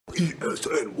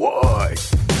PSNY.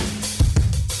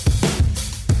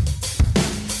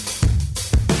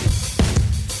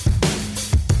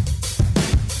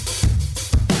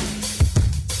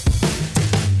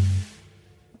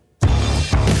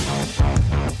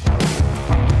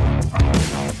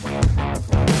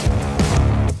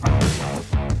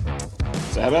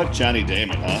 So how about Johnny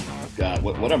Damon, huh? God,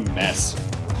 what a mess.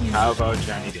 How about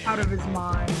Johnny Damon? Out of his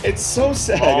mind. It's so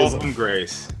sad. All from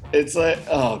grace. It's like,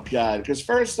 oh God, because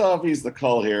first off, he's the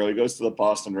cult hero. He goes to the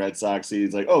Boston Red Sox.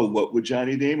 He's like, oh, what would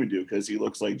Johnny Damon do? Because he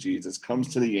looks like Jesus. Comes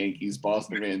to the Yankees.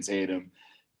 Boston fans hate him,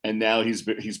 and now he's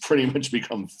pretty much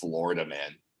become Florida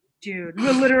man. Dude,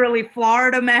 we're literally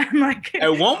Florida man. Like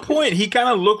At one point, he kind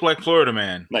of looked like Florida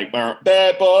man. Like,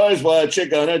 bad boys, what you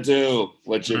gonna do?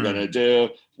 What you gonna do?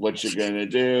 What you gonna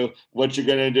do? What you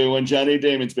gonna do when Johnny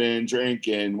Damon's been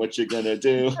drinking? What you gonna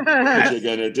do? What you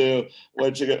gonna do?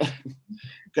 What you gonna?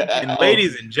 And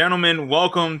ladies and gentlemen,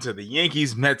 welcome to the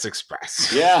Yankees Mets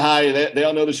Express. Yeah, hi. They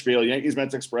all know the spiel. Yankees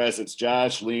Mets Express. It's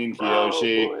Josh, Lean,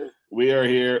 Kiyoshi. We are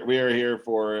here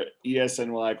for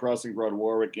ESNY, Crossing Broad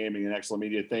Warwick Gaming and Excellent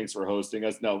Media. Thanks for hosting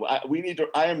us. No,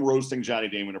 I am roasting Johnny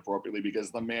Damon appropriately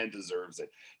because the man deserves it.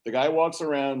 The guy walks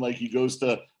around like he goes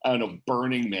to, I don't know,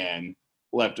 Burning Man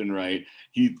left and right.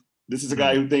 This is a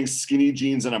guy who thinks skinny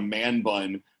jeans and a man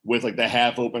bun with like the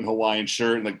half open Hawaiian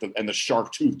shirt and like the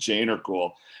shark tooth chain are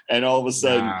cool. And all of a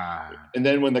sudden, and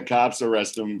then when the cops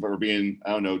arrest him for being, I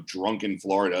don't know, drunk in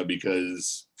Florida,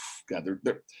 because God,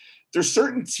 there's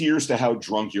certain tiers to how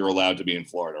drunk you're allowed to be in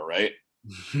Florida, right?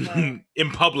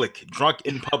 In public, drunk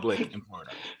in public in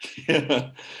Florida.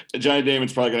 Yeah. Johnny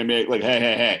Damon's probably gonna make like,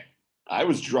 hey, I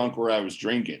was drunk where I was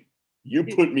drinking. You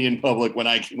put me in public when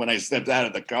I stepped out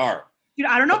of the car. Dude,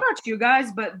 I don't know about you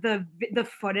guys, but the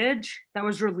footage that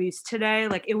was released today,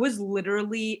 like it was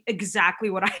literally exactly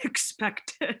what I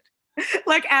expected.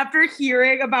 Like after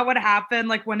hearing about what happened,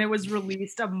 like when it was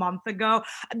released a month ago,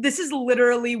 this is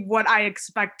literally what I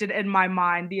expected in my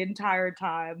mind the entire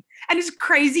time. And his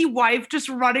crazy wife just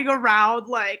running around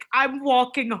like, I'm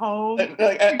walking home.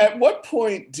 At what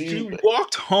point do you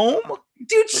walked home?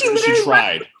 Dude, she literally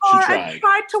tried. She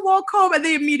tried to walk home, and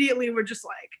they immediately were just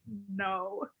like,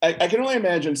 "No." I can only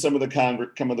imagine some of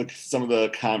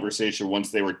the conversation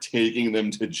once they were taking them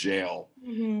to jail,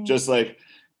 just like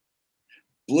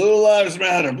Blue Lives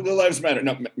Matter. No,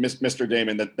 Mr.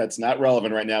 Damon, that's not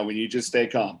relevant right now. We need you to stay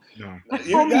calm. No,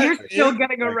 you're still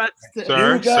getting arrested,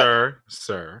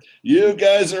 sir. You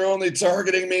guys are only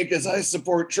targeting me because I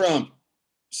support Trump,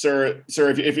 sir.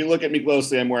 If you look at me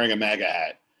closely, I'm wearing a MAGA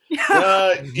hat.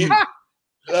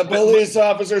 The police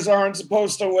officers aren't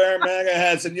supposed to wear MAGA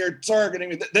hats, and you're targeting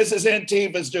me. This is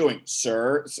Antifa's doing,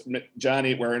 sir.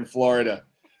 Johnny, we're in Florida.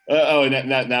 Now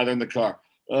they're in the car.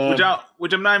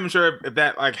 Which I'm not even sure if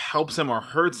that like helps him or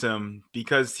hurts him,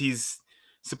 because he's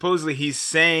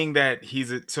saying that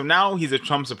so now he's a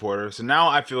Trump supporter. So now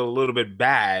I feel a little bit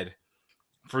bad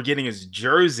for getting his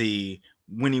jersey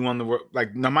when he won the world.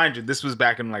 Like, now mind you, this was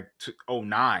back in like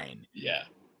 2009. Yeah.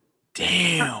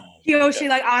 Damn. Kiyoshi,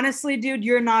 like honestly, dude,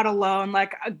 you're not alone.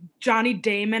 Like Johnny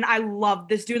Damon, I love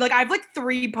this dude. Like I have like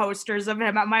 3 posters of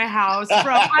him at my house,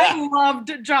 bro. I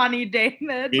loved Johnny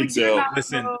Damon. Me too.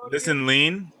 Listen,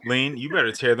 Lean, you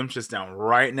better tear them shits down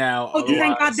right now. Oh,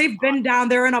 thank God they've been down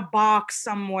there in a box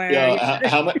somewhere. Yeah.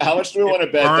 How much do we want to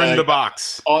bet? Burn the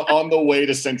box on the way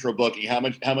to Central Booking. How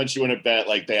much you want to bet?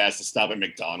 Like they asked to stop at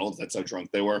McDonald's. That's how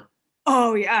drunk they were.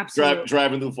 Oh yeah, absolutely.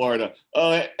 Driving through Florida.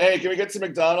 Oh, hey, can we get some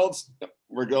McDonald's?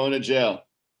 We're going to jail,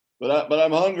 but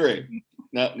I'm hungry.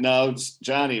 No,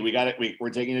 Johnny, we got it. We're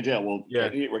taking you to jail. Well, yeah.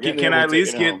 Can I at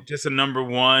least get just a number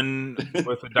 1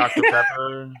 with a Dr.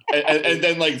 Pepper? and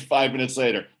then like 5 minutes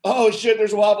later, oh shit,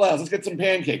 there's a Waffle House. Let's get some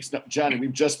pancakes. No, Johnny,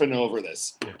 we've just been over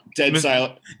this. Yeah. Dead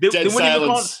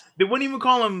silence. They wouldn't even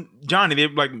call him Johnny. They're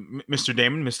like Mr.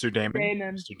 Damon.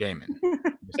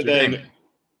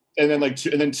 And then like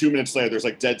 2 minutes later, there's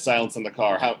like dead silence in the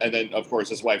car. And then of course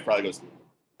his wife probably goes,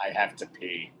 I have to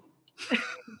pee.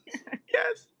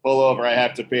 Yes. Pull over. I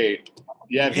have to pee.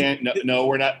 Yeah, no,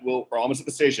 we're not. We're almost at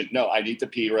the station. No, I need to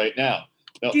pee right now.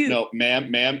 No,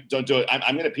 ma'am, don't do it.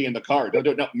 I'm going to pee in the car. Don't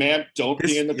do it. No, ma'am, don't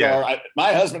pee in the car.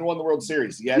 My husband won the World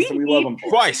Series. Yes, and we love him.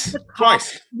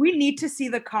 Twice. We need to see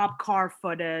the cop car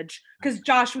footage because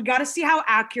Josh, we got to see how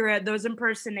accurate those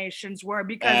impersonations were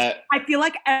because I feel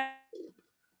like.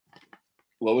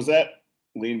 What was that?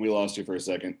 Lean, we lost you for a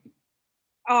second.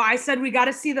 Oh, I said we got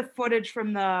to see the footage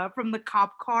from the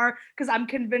cop car because I'm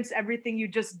convinced everything you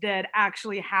just did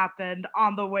actually happened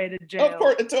on the way to jail. Of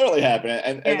course, it totally happened,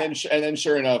 and then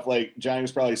sure enough, like Johnny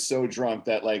was probably so drunk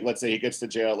that like let's say he gets to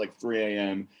jail at like 3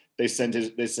 a.m. They send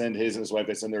his and his wife.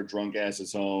 They send their drunk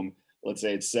asses home. let's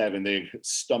say it's 7, they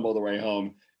stumble their way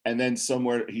home. And then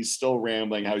somewhere he's still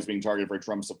rambling how he's being targeted for a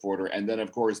Trump supporter. And then,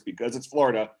 of course, because it's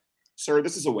Florida, sir,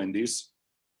 this is a Wendy's.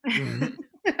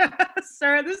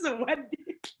 Sir, this is a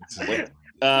Wendy's.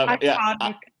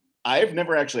 Yeah, I've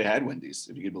never actually had Wendy's,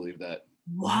 if you could believe that.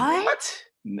 What?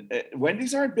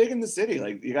 Wendy's aren't big in the city.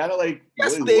 Like, you gotta like.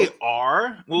 Yes, really they look.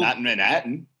 are. Well, Not in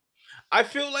Manhattan. I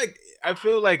feel like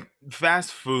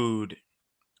fast food.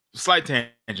 Slight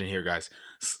tangent here, guys.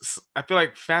 I feel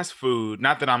like fast food.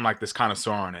 Not that I'm like this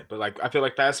connoisseur on it, but like I feel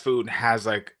like fast food has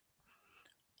like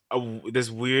this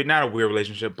weird, not a weird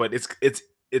relationship, but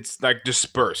it's like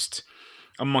dispersed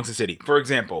amongst the city. For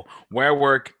example, where I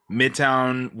work,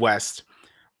 Midtown West,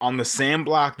 on the same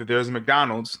block that there's a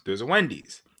McDonald's, there's a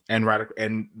Wendy's, and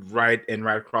right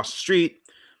across the street,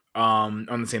 on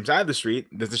the same side of the street,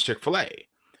 there's a Chick-fil-A.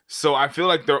 So I feel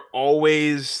like they're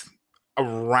always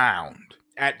around.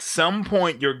 At some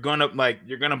point, you're gonna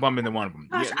bump into one of them.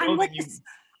 Gosh, I'm like, it's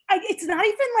not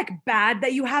even like bad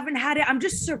that you haven't had it. I'm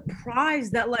just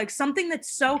surprised that like something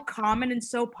that's so common and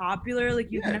so popular, like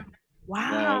you've never.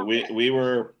 Wow. I was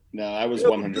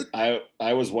 100. I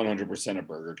was 100% a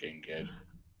Burger King kid.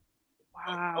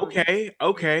 Wow.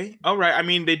 Okay. All right. I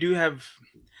mean, they do have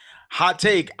hot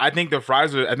take. I think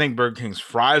Burger King's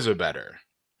fries are better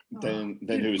than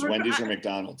who's Wendy's or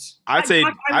McDonald's. I'd say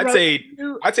than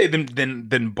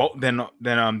both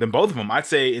of them. I'd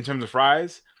say in terms of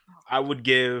fries, I would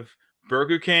give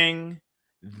Burger King,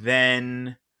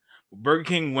 then Burger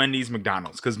King, Wendy's,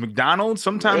 McDonald's, because McDonald's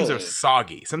sometimes they're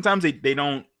soggy. Sometimes they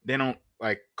don't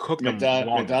like cook them.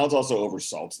 McDonald's also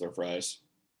oversalts their fries.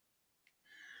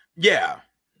 Yeah.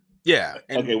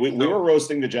 And okay, we were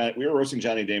roasting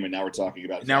Johnny Damon. Now we're talking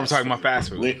about fast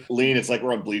food. Lean, it's like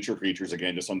we're on Bleacher Creatures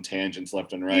again, just on tangents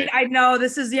left and right. I know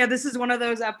this is one of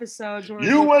those episodes where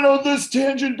you went on this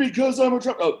tangent because I'm a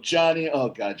Trump. Johnny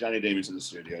Damon's in the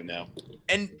studio now.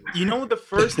 And you know the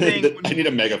first thing I need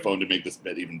a megaphone to make this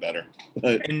bit even better.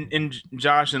 and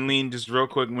Josh and Lean, just real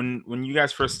quick, when you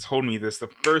guys first told me this, the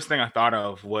first thing I thought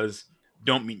of was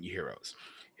don't meet your heroes.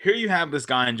 Here you have this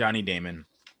guy in Johnny Damon,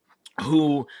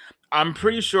 who I'm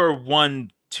pretty sure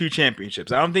won 2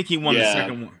 championships. I don't think he won the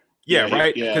second one. Yeah,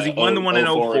 right? Because he won the one in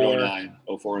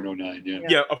 04. 04 and 09, yeah.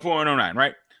 Yeah, 04 and 09,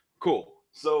 right? Cool.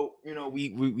 So,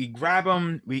 we grab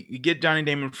him. We get Johnny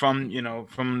Damon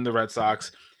from the Red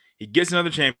Sox. He gets another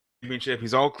championship.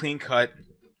 He's all clean cut,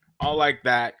 all like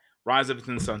that. Rise up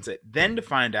into the sunset. Then to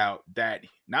find out that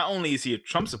not only is he a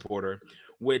Trump supporter,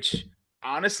 which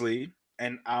honestly,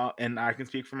 and I can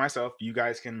speak for myself, you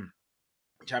guys can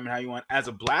chime in how you want, as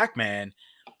a black man,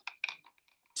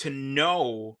 to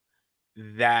know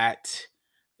that,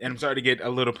 and I'm sorry to get a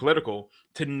little political,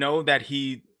 to know that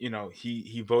he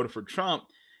voted for Trump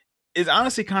is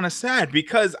honestly kind of sad,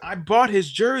 because I bought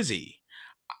his jersey.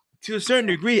 To a certain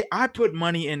degree, I put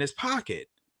money in his pocket.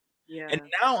 Yeah. And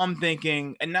now I'm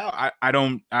thinking, and now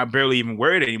I barely even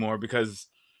wear it anymore, because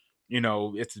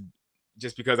it's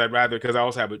just because because I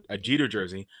also have a Jeter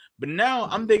jersey. But now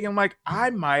I'm thinking like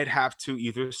I might have to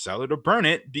either sell it or burn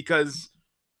it because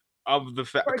of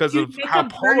how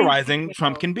polarizing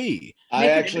Trump can be. I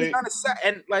actually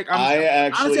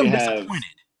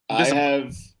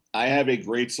have a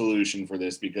great solution for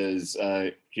this, because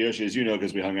Kiyoshi, as you know,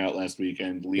 because we hung out last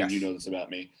weekend, Lee, you know this about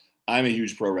me. I'm a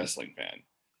huge pro wrestling fan.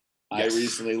 Yes. I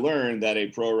recently learned that a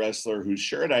pro wrestler whose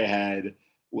shirt I had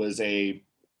was a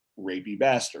rapey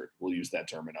bastard. We'll use that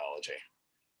terminology.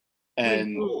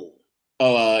 And not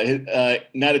a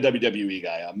WWE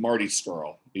guy, Marty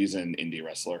Scurll. He's an indie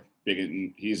wrestler.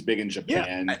 He's big in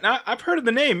Japan. Yeah, I've heard of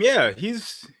the name. Yeah,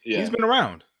 he's been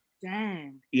around.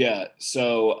 Dang. Yeah.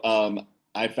 So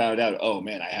I found out, oh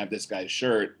man, I have this guy's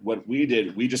shirt. What we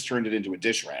did, we just turned it into a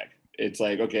dish rag. It's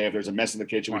like, okay, if there's a mess in the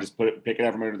kitchen, we just pick it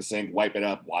out from under the sink, wipe it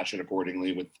up, wash it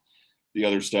accordingly with the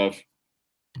other stuff.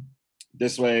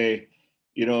 This way,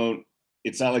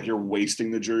 it's not like you're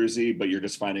wasting the jersey, but you're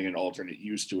just finding an alternate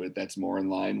use to it that's more in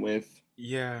line with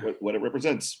what it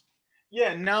represents.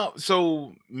 Yeah, now,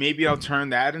 so maybe I'll turn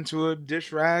that into a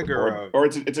dish rag or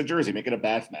it's a jersey, make it a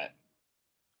bath mat.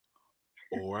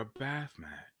 Or a bath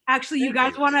mat. Actually, you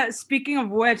guys want to, speaking of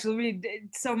which,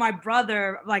 so my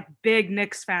brother, like big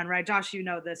Knicks fan, right? Josh, you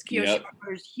know this. Kiyoshi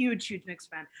is huge Knicks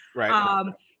fan.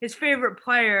 Right. His favorite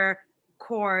player, of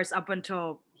course, up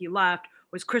until he left,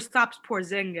 was Kristaps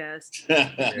Porzingis.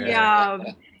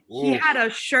 He had a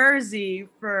jersey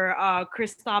for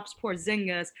Kristaps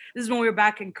Porzingis. This is when we were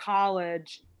back in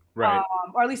college. Right.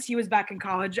 Or at least he was back in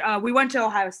college. We went to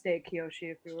Ohio State,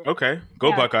 Kiyoshi. If you were. Okay.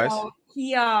 Go Buckeyes. So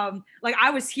he, I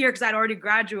was here because I'd already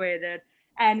graduated.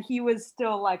 and he was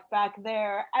still like back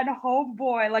there. And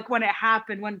homeboy, like when it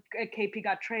happened, when KP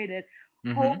got traded,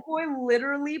 homeboy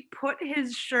literally put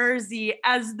his jersey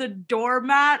as the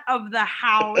doormat of the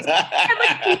house. And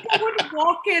like people would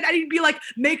walk in and he'd be like,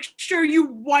 make sure you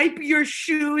wipe your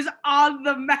shoes on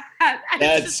the mat. And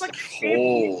That's it's just like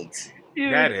cold.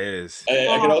 dude. That is.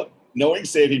 Knowing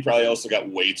Save, he probably also got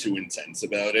way too intense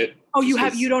about it. Oh,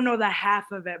 you don't know the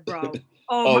half of it, bro.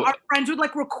 Our friends would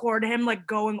like record him like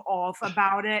going off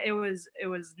about it. It was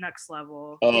next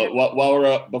level. While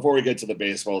we're before we get to the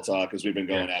baseball talk, because we've been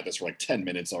going at this for like 10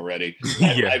 minutes already.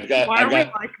 I've got we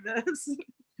like this?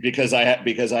 Because I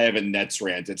have a Nets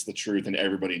rant. It's the truth, and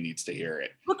everybody needs to hear it.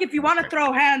 Look, if you want to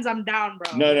throw hands, I'm down,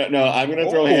 bro. No. I'm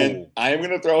gonna throw hands. I am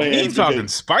gonna throw hands. He's talking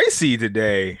spicy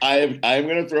today. I'm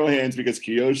gonna throw hands because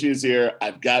Kiyoshi is here.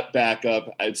 I've got backup.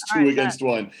 It's two against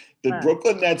one. The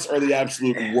Brooklyn Nets are the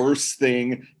absolute worst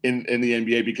thing in the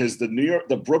NBA because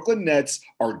the Brooklyn Nets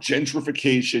are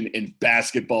gentrification in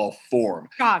basketball form.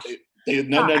 Gosh.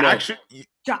 No. Actually,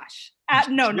 Josh.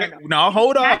 No. No,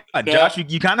 hold on. Josh,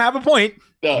 you kind of have a point.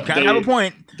 No, you kind of have a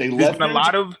point. There's been a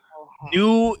lot of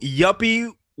new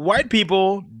yuppie white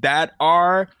people that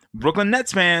are Brooklyn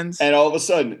Nets fans. And all of a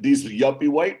sudden, these yuppie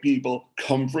white people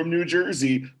come from New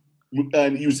Jersey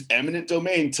and use eminent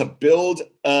domain to build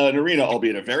an arena,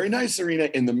 albeit a very nice arena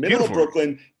in the middle of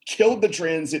Brooklyn, killed the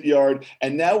transit yard.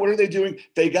 And now what are they doing?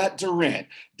 They got Durant.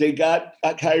 They got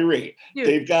Kyrie. Dude.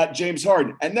 They've got James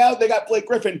Harden. And now they got Blake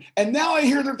Griffin. And now I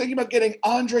hear they're thinking about getting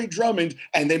Andre Drummond,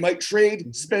 and they might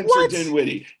trade Spencer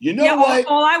Dinwiddie. You know what?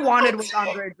 All I wanted was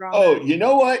Andre Drummond. Oh, you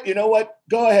know what?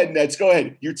 Go ahead, Nets. Go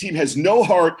ahead. Your team has no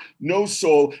heart, no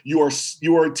soul. You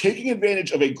are taking advantage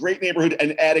of a great neighborhood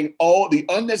and adding all the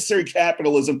unnecessary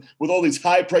capitalism with all these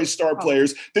high-priced star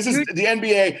players. This is the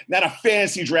NBA, not a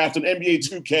fantasy draft on NBA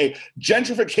 2K.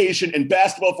 Gentrification in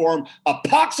basketball form. A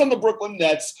pox on the Brooklyn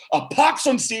Nets. A pox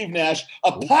on Steve Nash.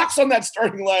 A pox on that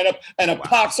starting lineup. And a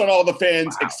pox on all the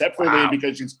fans except for Lynn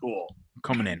because she's cool.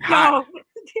 Coming in hot.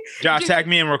 Josh, tag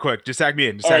me in real quick. Just tag me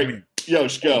in.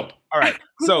 Yosh, go. All right.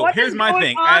 So here's my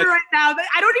thing. Right now,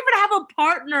 I don't even have a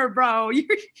partner, bro.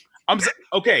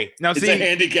 Okay. Now, it's see, a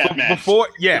handicap match.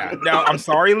 Now, I'm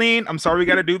sorry, Lean. I'm sorry we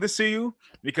got to do this to you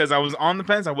because I was on the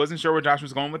fence. I wasn't sure where Josh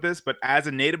was going with this, but as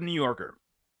a native New Yorker,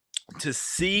 to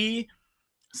see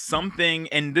something,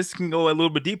 and this can go a little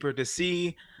bit deeper, to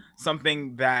see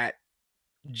something that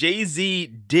Jay-Z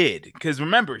did, because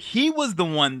remember, he was the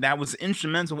one that was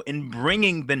instrumental in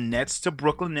bringing the Nets to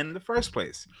Brooklyn in the first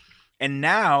place. And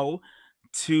now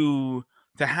to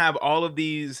have all of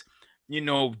these,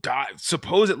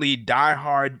 supposedly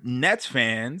diehard Nets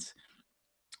fans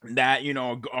that,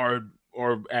 are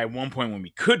at one point when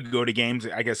we could go to games,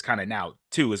 I guess kind of now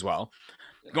too as well,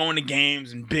 going to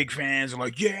games and big fans are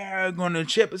like, yeah, going to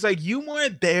chip. It's like, you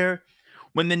weren't there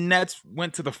when the Nets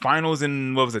went to the finals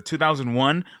in,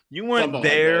 2001? You weren't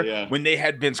there when they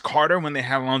had Vince Carter, when they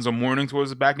had Alonzo Mourning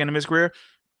towards the back end of his career.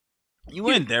 You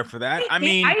weren't there for that. I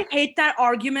hate that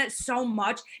argument so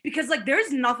much because like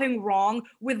there's nothing wrong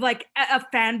with like a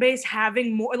fan base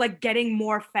having more, like getting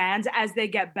more fans as they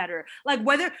get better. Like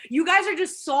whether you guys are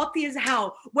just salty as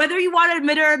hell, whether you want to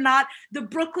admit it or not, the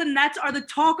Brooklyn Nets are the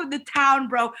talk of the town,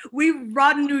 bro. We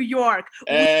run New York.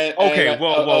 No.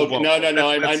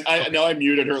 I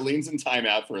muted her. Lean's in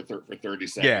timeout for 30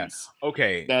 seconds. Yeah.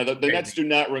 Okay. No, the Nets do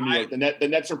not run New York. The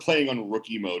Nets are playing on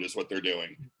rookie mode, is what they're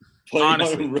doing.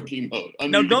 Honestly, on rookie mode.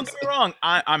 No, don't get me wrong.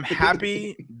 I'm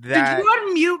happy that. Did you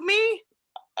unmute me?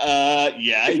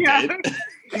 Yeah, I did.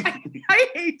 I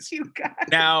hate you guys.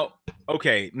 Now,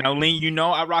 Lean,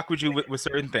 I rock with you with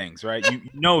certain things, right? You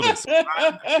know this.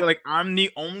 I feel like I'm the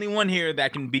only one here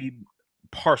that can be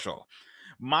partial.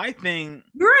 My thing.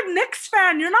 You're a Knicks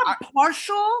fan. You're not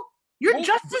partial. You're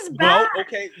just as bad. Well,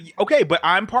 okay, but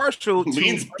I'm partial to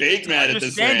Lean's big mad at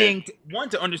this man.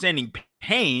 To understanding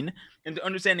pain and to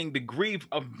understanding the grief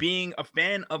of being a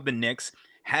fan of the Knicks,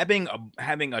 having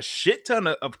a shit ton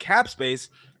of cap space,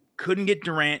 couldn't get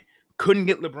Durant, couldn't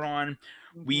get LeBron.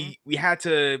 We had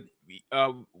to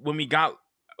when we got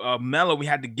Melo, we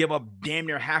had to give up damn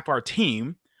near half our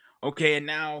team. Okay, and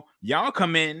now y'all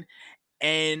come in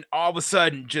and all of a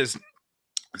sudden just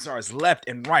starts left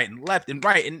and right.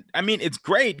 And I mean, it's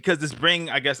great because it's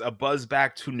bringing, I guess, a buzz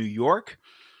back to New York.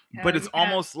 But it's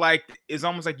almost like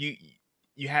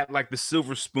you had like the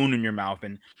silver spoon in your mouth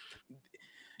and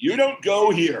you don't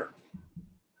go here.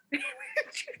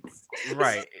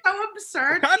 Right. So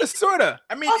absurd. Kind of, sort of.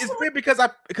 I mean, also, it's weird because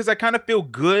I kind of feel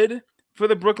good for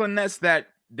the Brooklyn Nets that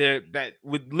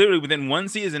within one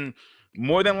season,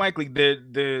 more than likely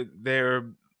they're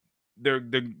they're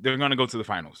going to go to the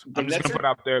finals. The I'm just Nets going to put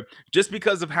out there, just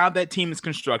because of how that team is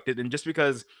constructed, and just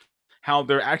because how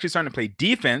they're actually starting to play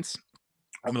defense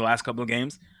over the last couple of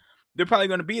games, they're probably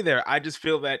going to be there. I just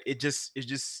feel that it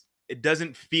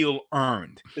doesn't feel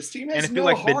earned. This team And has I feel no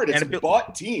like heart. It's a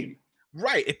bought team.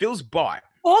 Right. It feels bought.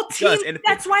 All teams. and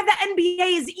That's why the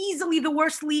NBA is easily the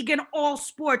worst league in all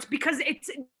sports, because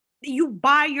you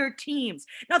buy your teams.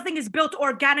 Nothing is built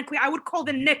organically. I would call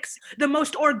the Knicks the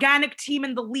most organic team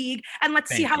in the league. And let's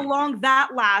see how long that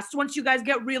lasts. Once you guys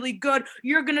get really good,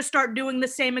 you're going to start doing the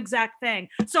same exact thing.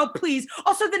 So please.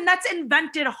 Also, the Nets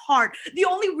invented heart. The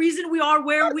only reason we are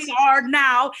where we are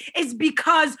now is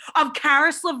because of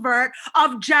Karis LeVert,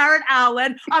 of Jarrett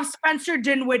Allen, of Spencer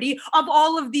Dinwiddie, of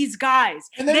all of these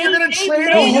guys. And then you're going to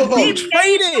trade all of them. They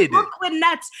Traded the Brooklyn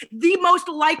Nets the most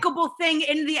likable thing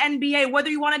in the NBA,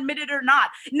 whether you want to admit it or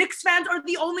not. Knicks fans are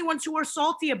the only ones who are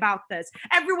salty about this.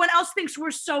 Everyone else thinks we're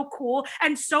so cool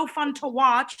and so fun to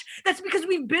watch. That's because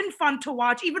we've been fun to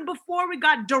watch even before we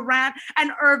got Durant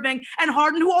and Irving and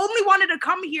Harden, who only wanted to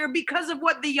come here because of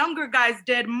what the younger guys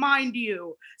did, mind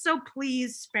you. So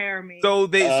please spare me. So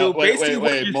basically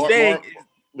what you're saying is,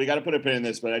 we got to put a pin in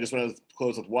this, but I just want to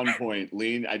close with one point.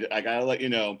 Lean, I got to let you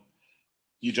know,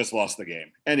 you just lost the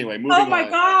game. Anyway, moving on. Oh my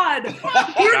God.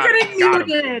 You're getting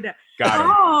muted.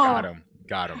 Got him.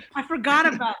 I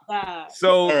forgot about that.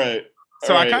 So, all right.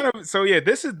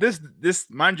 This,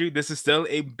 mind you, this is still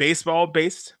a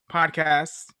baseball-based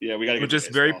podcast. Yeah, we got to get We're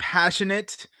just very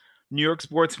passionate New York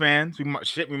sports fans. We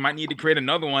might need to create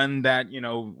another one that,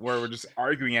 where we're just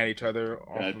arguing at each other.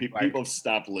 People have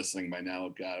stopped listeing by now.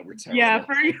 God, we're terrible. Yeah,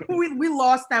 we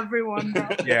lost everyone. Bro.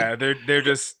 Yeah, we're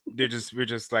just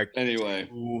like, anyway,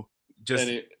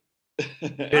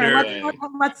 Right,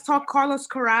 let's talk Carlos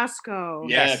Carrasco.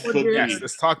 Yes,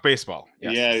 let's talk baseball.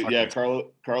 Yes,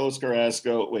 Carlos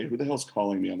Carrasco. Wait, who the hell's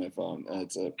calling me on my phone? I'm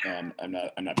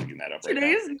not picking that up right now.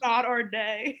 Today is not our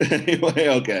day. Anyway,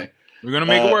 okay. We're gonna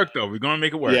make it work, though. We're gonna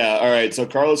make it work. Yeah, all right. So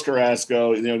Carlos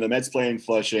Carrasco, the Mets playing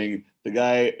Flushing. The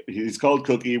guy, he's called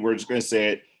Cookie. We're just gonna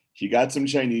say it. He got some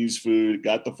Chinese food,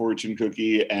 got the fortune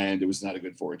cookie, and it was not a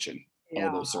good fortune.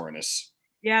 Elbow soreness.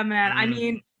 Yeah, man. I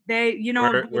mean, they,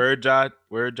 word, Josh.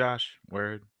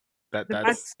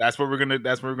 That's what we're gonna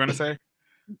say.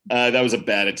 That was a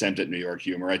bad attempt at New York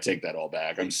humor. I take that all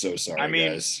back. I'm so sorry,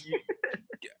 guys.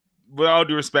 With all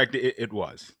due respect, it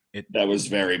was. That was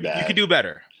very bad. You could do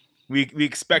better. We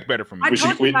expect better from you. I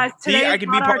told you guys today I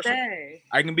can be partial.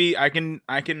 I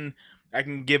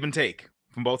can give and take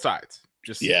from both sides.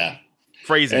 Just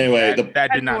phrasing. Anyway,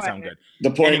 that did not sound good.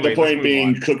 The point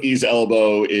being, Cookie's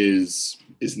elbow is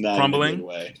not crumbling. In a good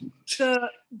way.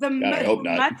 I hope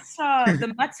not.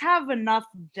 The Mets have enough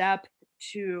depth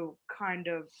to kind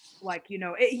of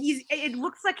it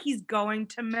looks like he's going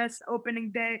to miss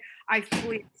opening day. I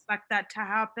fully expect that to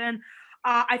happen.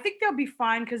 I think they'll be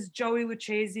fine because Joey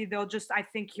Lucchesi, I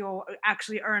think he'll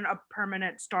actually earn a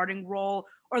permanent starting role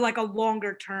or like a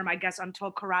longer term, I guess,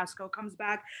 until Carrasco comes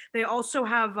back. They also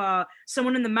have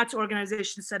someone in the Mets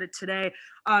organization said it today,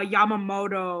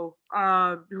 Yamamoto,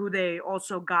 who they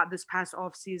also got this past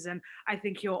offseason. I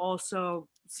think he'll also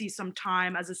see some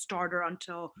time as a starter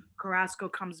until Carrasco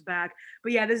comes back.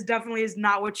 But yeah, this definitely is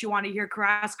not what you want to hear.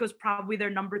 Carrasco's probably their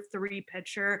number 3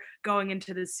 pitcher going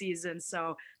into this season.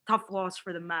 So tough loss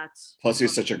for the Mets. Plus,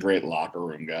 he's such a great locker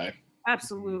room guy.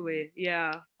 Absolutely.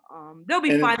 Yeah. They'll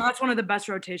be fine. That's one of the best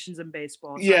rotations in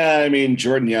baseball. So. Yeah. I mean,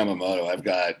 Jordan Yamamoto, I've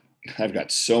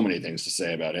got so many things to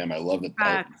say about him. I love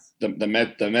that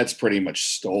the Mets pretty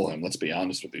much stole him. Let's be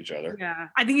honest with each other. Yeah,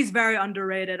 I think he's very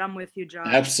underrated. I'm with you, John.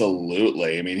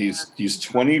 Absolutely. I mean, he's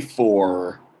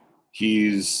 24.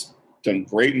 He's done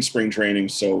great in spring training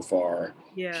so far.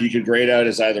 Yeah, he could grade out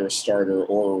as either a starter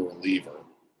or a reliever.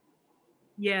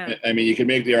 Yeah, I mean, you can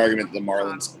make the argument that the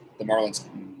Marlins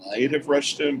might have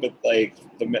rushed him, but like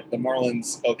the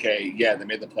Marlins, okay, yeah, they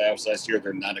made the playoffs last year.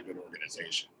 They're not a good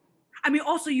organization. I mean,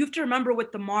 also you have to remember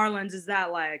with the Marlins is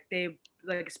that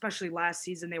especially last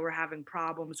season, they were having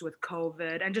problems with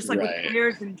COVID and just with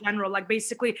players in general,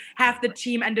 basically half the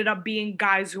team ended up being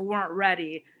guys who weren't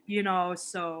ready,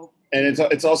 so. And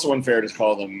it's also unfair to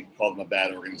call them a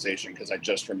bad organization because I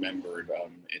just remembered,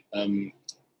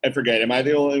 I forget, am I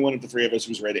the only one of the three of us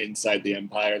who's read Inside the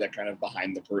Empire, that kind of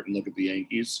behind the curtain look at the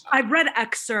Yankees? I've read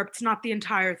excerpts, not the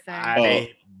entire thing.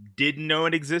 I didn't know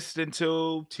it existed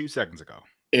until 2 seconds ago.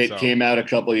 It came out a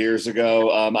couple of years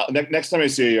ago. Next time I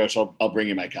see you, I'll bring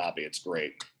you my copy. It's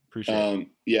great. Appreciate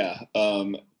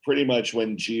it. Pretty much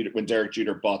when Derek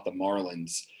Jeter bought the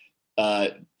Marlins,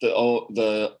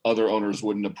 the other owners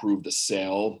wouldn't approve the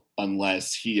sale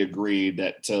unless he agreed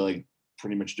that to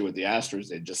pretty much do what the Astros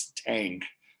did, just tank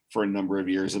for a number of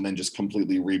years and then just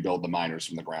completely rebuild the minors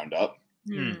from the ground up.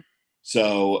 Hmm.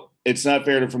 So it's not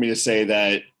fair for me to say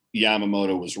that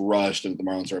Yamamoto was rushed and the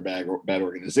Marlins are a bad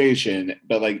organization.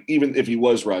 But like, even if he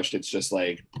was rushed, it's just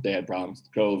like they had problems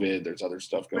with COVID. There's other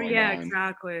stuff going on. Yeah,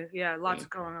 exactly. Yeah, lots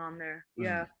going on there.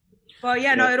 Yeah. Mm. Well,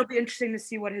 yeah, no, it'll be interesting to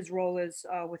see what his role is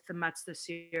with the Mets this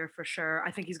year for sure.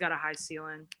 I think he's got a high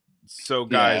ceiling. So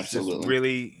guys, just absolutely.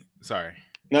 really sorry.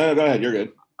 No, go ahead. You're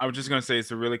good. I was just gonna say,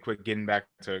 so really quick, getting back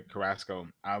to Carrasco.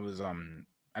 I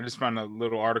just found a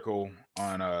little article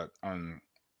on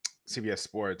CBS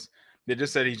Sports. They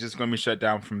just said he's just going to be shut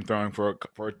down from throwing for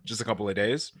just a couple of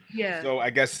days. Yeah. So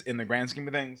I guess in the grand scheme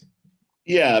of things,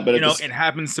 yeah, but it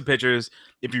happens to pitchers.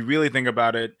 If you really think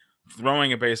about it,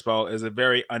 throwing a baseball is a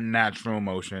very unnatural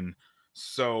motion.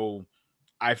 So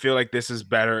I feel like this is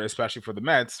better, especially for the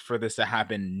Mets, for this to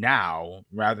happen now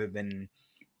rather than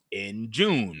in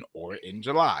June or in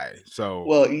July. So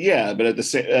well, yeah, but at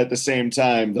the same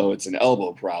time, though, it's an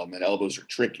elbow problem, and elbows are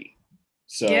tricky.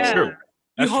 So yeah. True.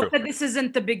 You hope that this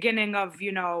isn't the beginning of,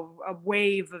 a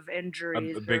wave of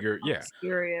injuries. A bigger,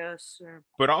 serious.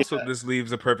 But also, this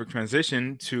leaves a perfect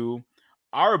transition to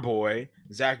our boy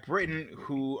Zach Britton,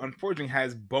 who unfortunately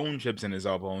has bone chips in his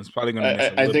elbow and is probably going to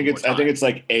miss I think it's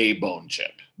like a bone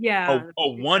chip. Yeah.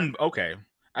 One. Okay.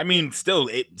 I mean, still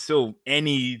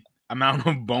any amount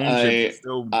of bone chips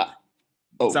still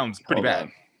sounds pretty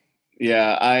bad.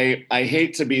 Yeah, I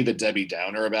hate to be the Debbie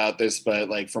Downer about this, but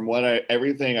like from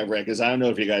everything I've read, because I don't know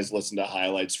if you guys listened to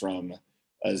highlights from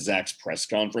Zach's press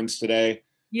conference today.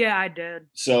 Yeah, I did.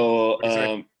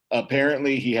 So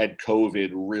apparently he had COVID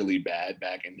really bad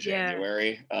back in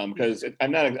January. Because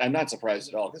I'm not surprised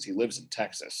at all because he lives in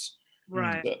Texas.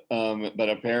 Right. But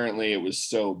apparently it was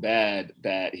so bad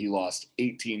that he lost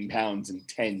 18 pounds in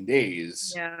 10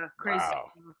 days. Yeah, crazy.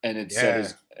 Wow. And it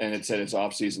said his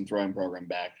off-season throwing program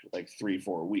back like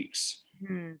 3-4 weeks.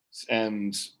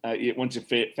 And once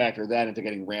you factor that into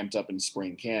getting ramped up in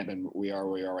spring camp, and we are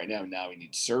where we are right now. Now he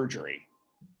needs surgery.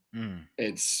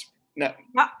 It's not.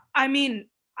 I mean,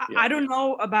 I don't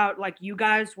know about like you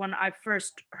guys. When I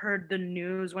first heard the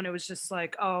news, when it was just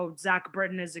like, oh, Zach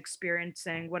Britton is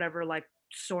experiencing whatever, like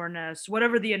soreness,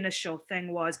 whatever the initial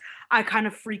thing was, I kind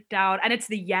of freaked out. And it's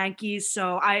the Yankees,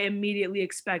 so I immediately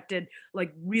expected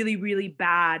like really, really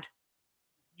bad,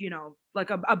 like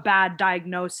a bad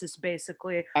diagnosis,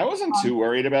 basically. I wasn't too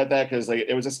worried about that because like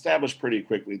it was established pretty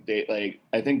quickly.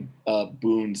 I think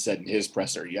Boone said in his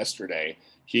presser yesterday,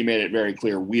 he made it very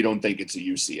clear we don't think it's a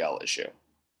UCL issue.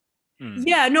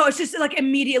 Yeah, no, it's just like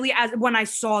immediately as when I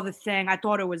saw the thing, I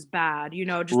thought it was bad,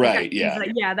 just right.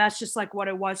 Yeah, that's just like what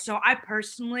it was. So I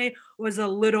personally was a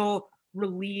little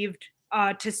relieved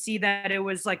to see that it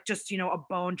was like just a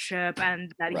bone chip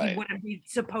and that he wouldn't be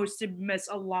supposed to miss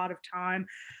a lot of time.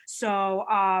 So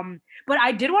but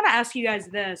I did want to ask you guys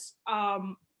this.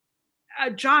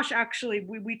 Josh, actually,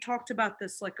 we talked about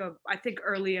this I think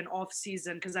early in off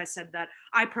season, because I said that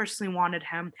I personally wanted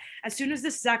him. As soon as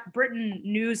this Zach Britton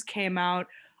news came out,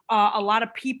 a lot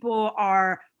of people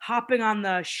are hopping on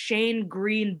the Shane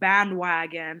Green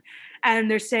bandwagon,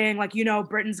 and they're saying like,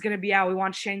 Britton's going to be out. We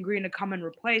want Shane Green to come and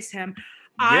replace him.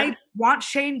 Yeah. I want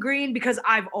Shane Green because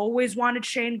I've always wanted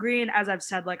Shane Green, as I've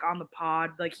said like on the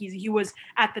pod. Like he was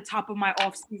at the top of my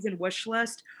off season wish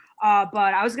list.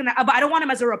 But I don't want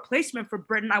him as a replacement for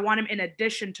Britton. I want him in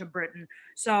addition to Britton.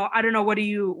 So I don't know. What are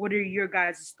your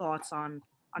guys' thoughts on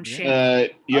Shane?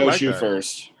 Yoshi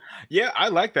first. Yeah, I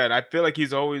like that. I feel like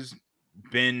he's always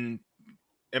been,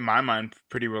 in my mind,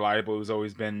 pretty reliable. He's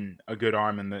always been a good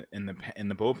arm in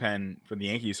the bullpen for the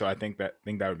Yankees. So I think that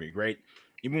would be great.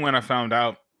 Even when I found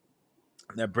out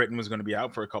that Britton was going to be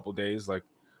out for a couple days, like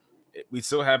we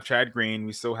still have Chad Green.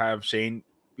 We still have Shane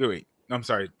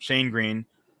Green.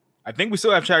 I think we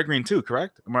still have Chad Green too,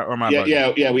 correct? Or am I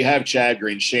bugging? Yeah. We have Chad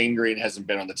Green. Shane Green hasn't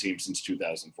been on the team since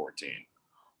 2014.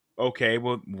 Okay,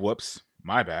 well, whoops,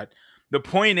 my bad. The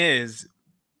point is,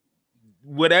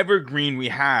 whatever Green we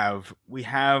have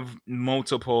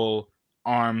multiple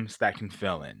arms that can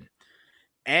fill in.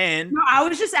 And no, I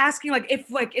was just asking, if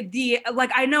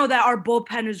I know that our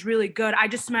bullpen is really good. I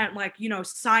just meant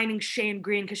signing Shane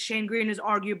Green, because Shane Green is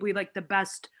arguably like the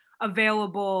best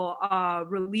available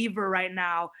reliever right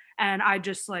now, and I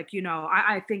just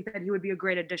I think that he would be a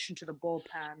great addition to the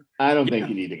bullpen. I don't think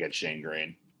you need to get Shane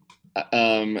Green.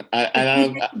 The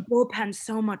bullpen's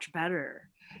so much better.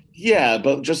 Yeah,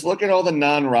 but just look at all the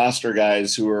non-roster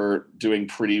guys who are doing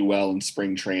pretty well in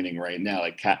spring training right now,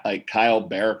 like Kyle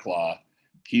Bearclaw.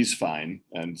 He's fine,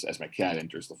 and as my cat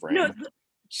enters the frame.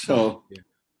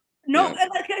 No, Yeah.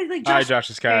 like Hi, Josh,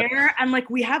 Josh's cat. fair, and like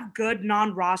we have good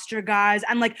non-roster guys,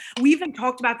 and like we even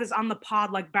talked about this on the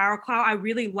pod. Like Barraclough, I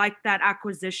really like that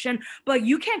acquisition, but like,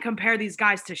 you can't compare these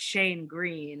guys to Shane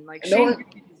Green. Like No Shane one- Green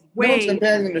is No one's way.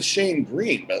 comparing them to Shane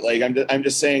Green, but like I'm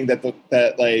just saying that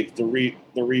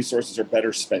the resources are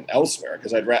better spent elsewhere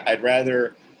because I'd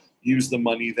rather use the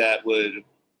money that would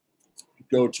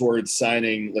go towards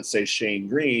signing, let's say, Shane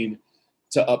Green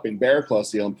to upping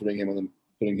Barraclough's deal and putting him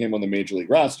on the major league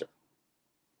roster,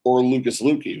 or Lucas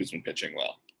Luque, who's been pitching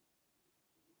well.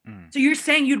 So you're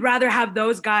saying you'd rather have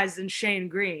those guys than Shane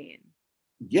Green?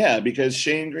 Yeah, because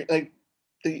Shane Green,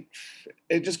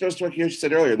 it just goes to what you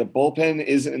said earlier. The bullpen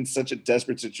isn't in such a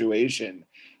desperate situation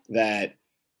that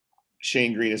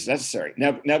Shane Green is necessary.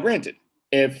 Now, granted,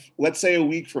 if let's say a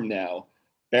week from now,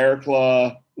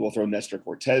 Barraclough, we'll throw Nestor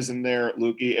Cortez in there,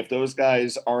 Luque, if those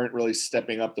guys aren't really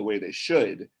stepping up the way they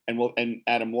should, and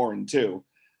Adam Warren too,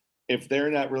 if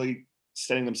they're not really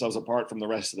setting themselves apart from the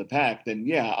rest of the pack, then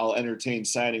yeah, I'll entertain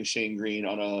signing Shane Green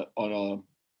on a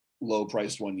low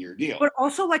priced 1-year deal. But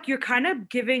also, like, you're kind of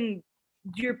giving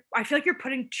I feel like you're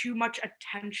putting too much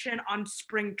attention on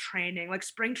spring training. Like,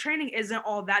 spring training isn't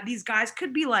all that. These guys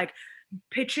could be like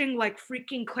pitching like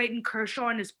freaking Clayton Kershaw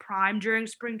in his prime during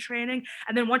spring training,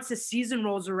 and then once the season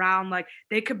rolls around, like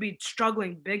they could be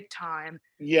struggling big time.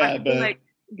 Yeah, but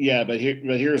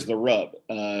here's the rub.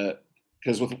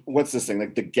 Because with what's this thing,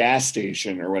 like the gas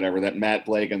station or whatever that Matt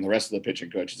Blake and the rest of the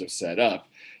pitching coaches have set up,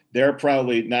 they're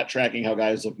probably not tracking how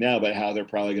guys look now, but how they're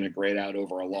probably going to grade out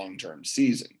over a long-term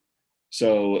season.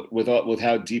 So with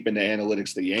how deep into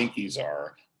analytics the Yankees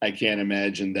are, I can't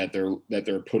imagine that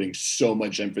they're putting so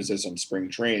much emphasis on spring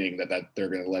training that they're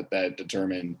going to let that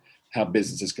determine how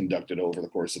business is conducted over the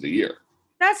course of the year.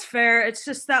 That's fair. It's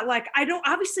just that, like,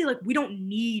 obviously, like, we don't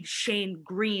need Shane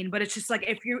Green, but it's just like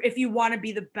if you want to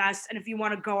be the best and if you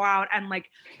want to go out and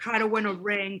like try to win a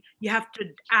ring, you have to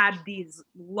add these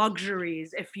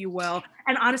luxuries, if you will.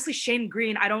 And honestly, Shane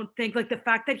Green, I don't think, like, the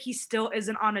fact that he still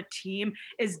isn't on a team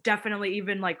is definitely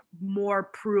even like more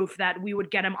proof that we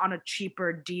would get him on a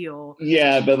cheaper deal.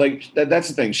 Yeah, but like that's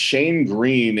the thing. Shane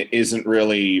Green isn't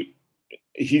really.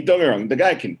 Don't get me wrong, the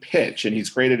guy can pitch and he's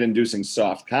great at inducing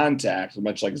soft contact,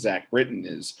 much like Zach Britton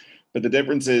is. But the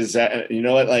difference is that, you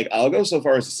know what, like I'll go so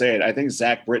far as to say it. I think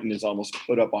Zach Britton is almost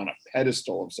put up on a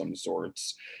pedestal of some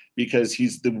sorts because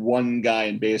he's the one guy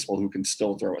in baseball who can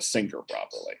still throw a sinker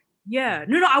properly. Yeah.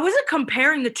 No, I wasn't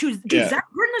comparing the two. Dude, yeah. Zach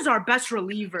Britton is our best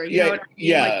reliever. You know what I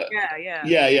mean?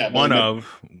 Yeah. Like, One of.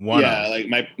 Like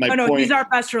my point. He's our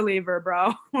best reliever,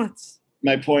 bro.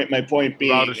 My point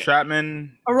being Aroldis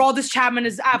Chapman. Aroldis Chapman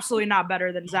is absolutely not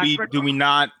better than Zach Britton. Do we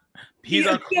not? He's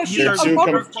our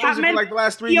Aroldis Chapman for like the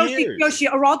last 3 years.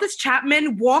 Aroldis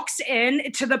Chapman walks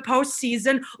in to the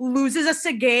postseason, loses us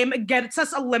a game, gets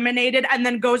us eliminated, and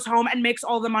then goes home and makes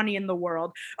all the money in the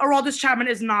world. Aroldis Chapman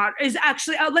is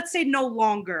actually, let's say, no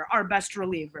longer our best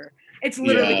reliever. It's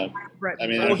literally Britton.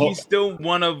 I mean, he's still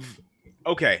one of.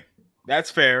 Okay, that's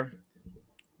fair.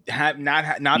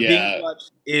 Not being much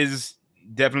is.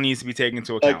 Definitely needs to be taken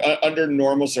into account. Like under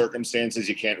normal circumstances,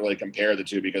 you can't really compare the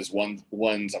two because one's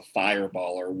a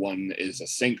fireballer, one is a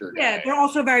sinker guy. Yeah, they're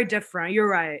also very different. You're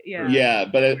right. Yeah. Yeah,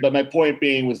 but my point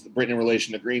being with Britton in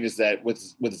relation to Green is that with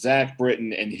Zach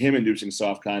Britton and him inducing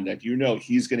soft contact, you know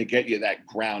he's going to get you that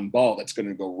ground ball that's going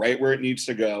to go right where it needs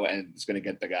to go and it's going to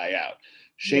get the guy out.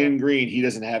 Shane Green, he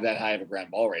doesn't have that high of a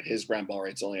ground ball rate. His ground ball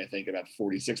rate's only, I think, about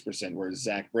 46%, whereas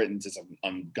Zach Britton's is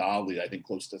ungodly, I think,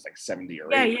 close to like 70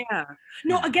 or 80. Yeah.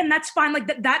 No, again, that's fine.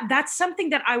 Like that's something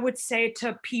that I would say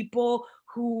to people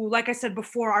who, like I said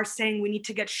before, are saying we need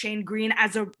to get Shane Green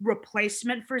as a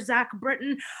replacement for Zach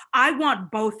Britton. I want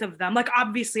both of them. Like,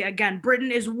 obviously, again,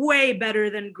 Britton is way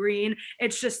better than Green.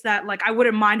 It's just that, like, I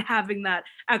wouldn't mind having that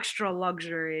extra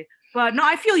luxury. But no,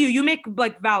 I feel you. You make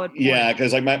like valid points. Yeah,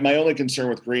 because like my only concern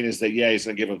with Green is that he's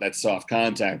going to give up that soft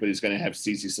contact, but he's going to have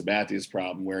CC Sabathia's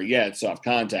problem where it's soft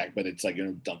contact, but it's like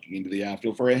dunking into the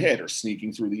outfield for a hit or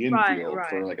sneaking through the infield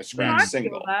for like a scratch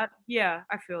single. Yeah,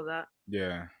 I feel that.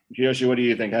 Yeah. Kiyoshi, what do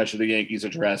you think? How should the Yankees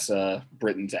address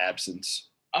Britton's absence?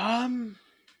 Like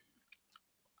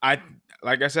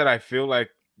I said, I feel like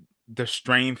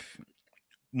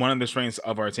one of the strengths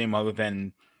of our team, other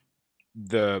than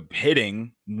the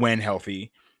hitting when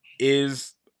healthy,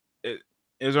 is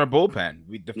our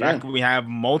bullpen. The fact that we have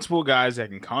multiple guys that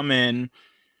can come in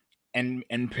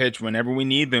and pitch whenever we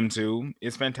need them to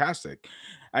is fantastic.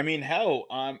 I mean, hell,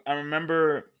 I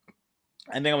remember,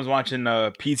 I think I was watching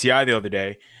PTI the other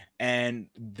day, and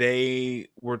they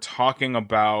were talking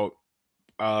about.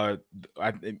 I'm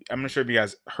not sure if you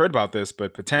guys heard about this,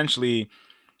 but potentially,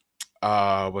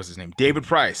 what's his name, David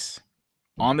Price.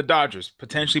 on the Dodgers,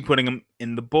 potentially putting him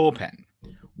in the bullpen,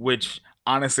 which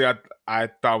honestly I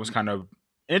thought was kind of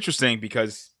interesting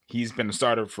because he's been a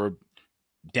starter for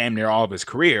damn near all of his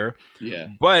career. Yeah.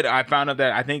 But I found out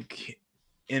that I think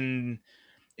in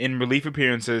relief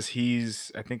appearances,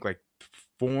 he's I think like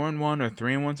 4-1 or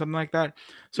 3-1, something like that.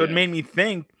 So it Yeah. made me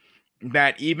think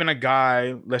that even a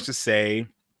guy, let's just say,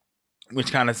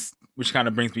 which kind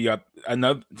of brings me up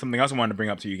another something else I wanted to bring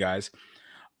up to you guys.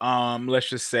 Let's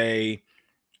just say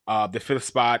the fifth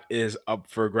spot is up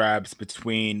for grabs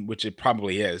between, which it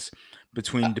probably is,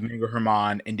 between Domingo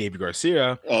Germán and David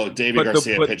Garcia. Oh, David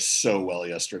Garcia pitched so well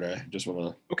yesterday. Just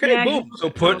want to. Okay, yeah, boom. So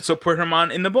put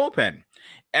Germán in the bullpen.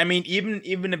 I mean, even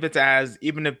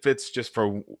if it's just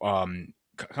for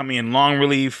coming in long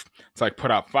relief to like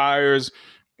put out fires,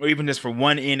 or even just for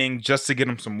one inning just to get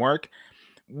him some work.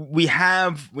 We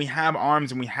have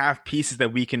arms and we have pieces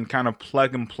that we can kind of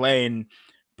plug and play and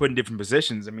put in different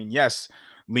positions. I mean, yes,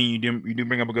 Lee, you do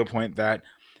bring up a good point that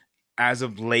as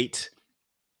of late,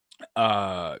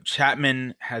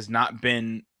 Chapman has not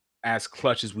been as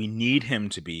clutch as we need him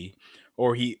to be,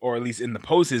 or at least in the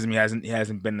postseason he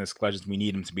hasn't been as clutch as we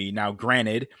need him to be. Now,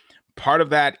 granted, part of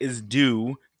that is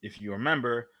due, if you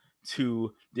remember,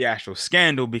 to the actual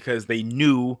scandal because they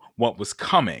knew what was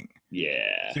coming.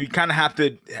 Yeah. So you kind of have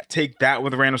to take that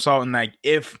with a grain of salt. And like,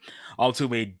 if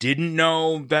Altuve didn't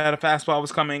know that a fastball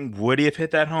was coming, would he have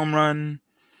hit that home run?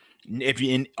 If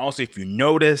you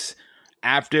notice,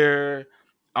 after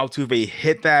Altuve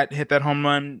hit that home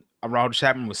run, Aroldis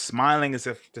Chapman was smiling as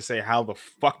if to say, "How the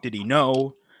fuck did he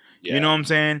know?" Yeah. You know what I'm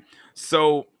saying?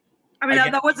 So, I mean,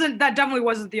 that definitely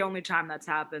wasn't the only time that's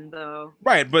happened, though.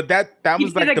 Right, but that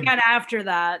was like again after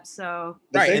that. So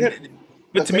right.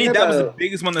 But to me, that was the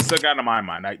biggest one that stuck out of my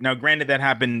mind. Now, granted, that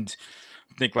happened,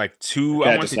 I think, like two.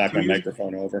 I just knocked my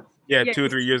microphone over. Yeah, 2 or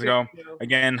 3 years ago.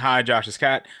 Again, hi, Josh's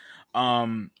cat.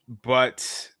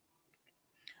 But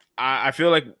I feel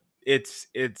like it's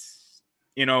it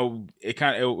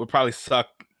would probably suck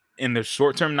in the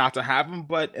short term not to have them,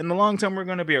 but in the long term, we're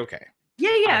gonna be okay.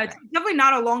 Yeah, it's definitely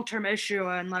not a long-term issue,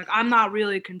 and like I'm not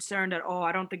really concerned at all.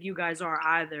 I don't think you guys are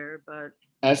either, but.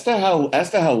 As to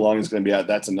how long it's going to be out,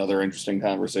 that's another interesting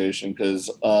conversation because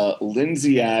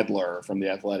Lindsay Adler from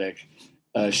The Athletic,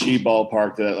 she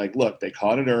ballparked that like, look, they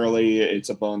caught it early. It's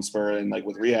a bone spur, and like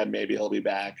with rehab, maybe he'll be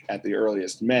back at the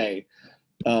earliest May.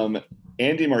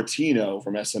 Andy Martino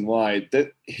from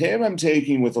SNY, him I'm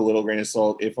taking with a little grain of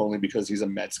salt, if only because he's a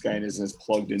Mets guy and isn't as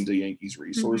plugged into Yankees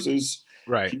resources.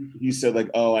 Mm-hmm. Right. He said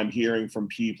like, oh, I'm hearing from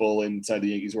people inside the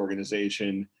Yankees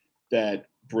organization that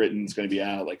Britton's going to be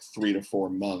out like 3 to 4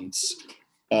 months,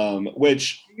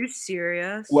 which. Are you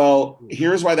serious? Well,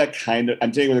 here's why that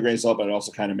I'm taking with a grain of salt, but it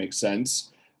also kind of makes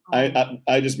sense.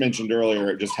 I just mentioned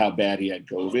earlier just how bad he had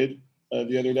COVID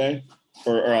the other day,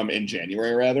 or in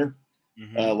January rather.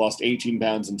 Mm-hmm. Lost 18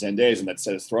 pounds in 10 days, and that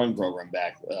set his throwing program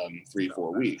back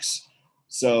 3-4 weeks.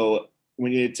 So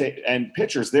when you take and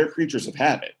pitchers, they're creatures of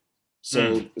habit.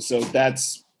 So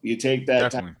that's. You take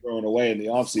that time thrown away in the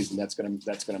offseason, that's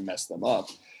gonna mess them up.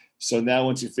 So now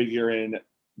once you figure in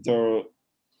the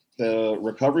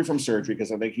recovery from surgery,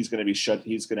 because I think he's going to be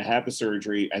he's going to have the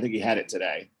surgery. I think he had it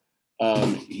today.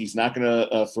 He's not going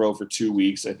to throw for 2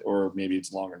 weeks, or maybe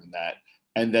it's longer than that.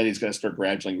 And then he's going to start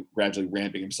gradually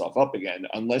ramping himself up again,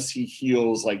 unless he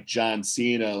heals like John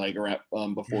Cena, like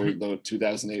around before the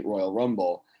 2008 Royal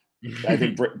Rumble. I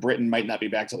think Britton might not be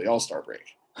back till the All-Star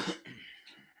break.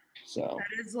 So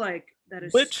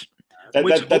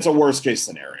that's a worst case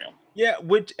scenario. Yeah,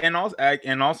 and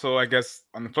also I guess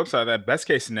on the flip side of that, best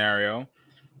case scenario,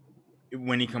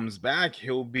 when he comes back,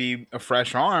 he'll be a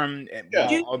fresh arm.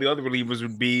 Yeah. All the other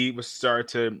relievers would start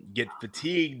to get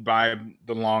fatigued by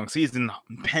the long season,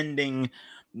 pending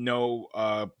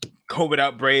COVID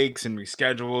outbreaks and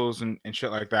reschedules and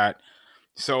shit like that.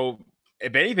 So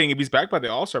if anything, if he's back by the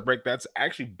All-Star break, that's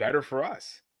actually better for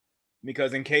us.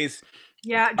 Because in case.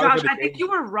 Yeah, Josh, I think you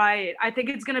were right. I think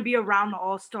it's going to be around the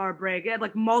All-Star break.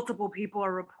 Like multiple people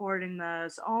are reporting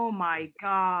this. Oh my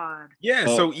God. Yeah.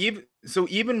 So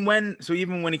even when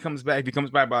he comes back, if he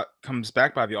comes back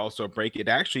by the All-Star break, it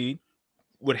actually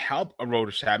would help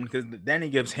Aroldis Chapman because then he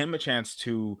gives him a chance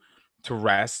to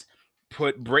rest,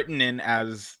 put Britton in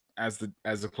as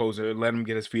the closer, let him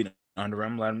get his feet under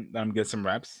him, let him get some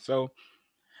reps. So.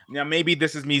 Now, maybe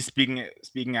this is me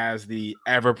speaking as the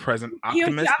ever-present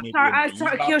optimist.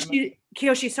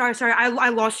 Kiyoshi, sorry. I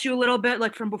lost you a little bit,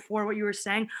 like from before what you were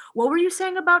saying. What were you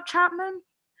saying about Chapman?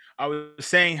 I was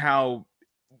saying how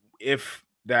if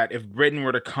Britton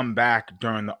were to come back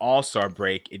during the All-Star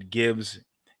break,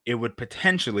 it would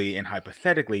potentially and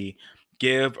hypothetically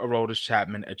give Aroldis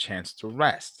Chapman a chance to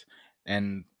rest.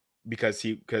 And because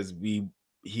we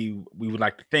would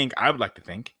like to think, I would like to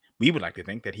think, we would like to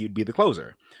think that he would be the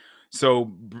closer.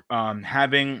 So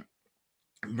having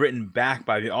Britton back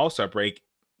by the All-Star break,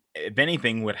 if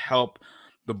anything, would help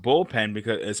the bullpen,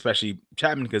 because especially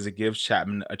Chapman, because it gives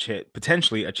Chapman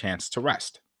potentially a chance to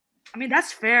rest. I mean,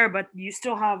 that's fair, but you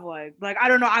still have like I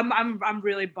don't know. I'm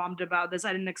really bummed about this.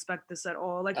 I didn't expect this at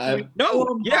all. Like I'm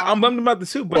bummed about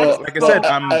this too. But like I said,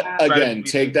 again,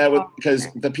 take that with,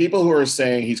 because the people who are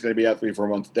saying he's going to be out 3-4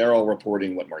 months, they're all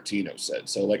reporting what Martino said.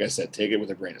 So like I said, take it with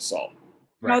a grain of salt.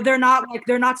 Right. No,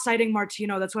 they're not citing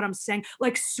Martino. That's what I'm saying.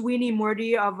 Like Sweeney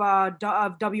Murdy of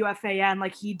WFAN,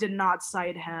 like he did not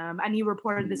cite him, and he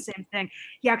reported the same thing.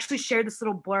 He actually shared this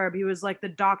little blurb. He was like, "The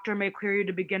doctor may clear you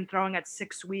to begin throwing at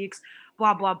 6 weeks.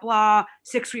 Blah blah blah.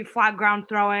 6-week flat ground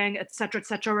throwing, etc.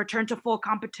 etc. Return to full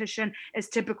competition is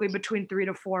typically between 3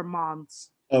 to 4 months."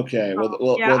 Okay,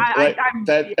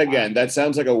 that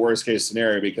sounds like a worst case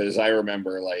scenario, because I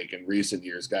remember like in recent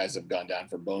years, guys have gone down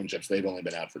for bone chips. They've only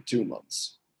been out for 2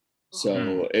 months.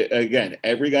 So again,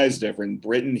 every guy's different.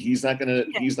 Britton, he's not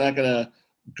gonna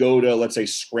go to, let's say,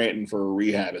 Scranton for a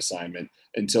rehab assignment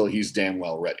until he's damn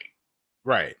well ready.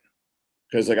 Right.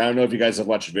 Because like I don't know if you guys have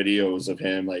watched videos of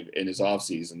him like in his off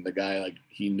season. The guy, like,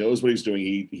 he knows what he's doing.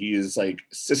 He is like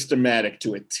systematic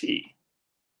to a T.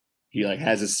 He like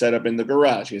has a setup in the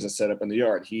garage. He has a setup in the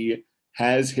yard. He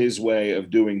has his way of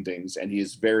doing things, and he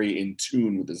is very in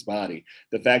tune with his body.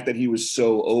 The fact that he was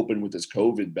so open with his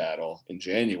COVID battle in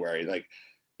January, like,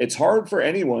 it's hard for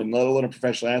anyone, let alone a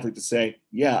professional athlete, to say,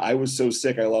 yeah, I was so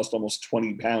sick, I lost almost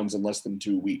 20 pounds in less than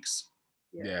 2 weeks.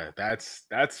 Yeah, that's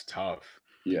tough.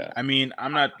 Yeah. I mean,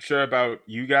 I'm not sure about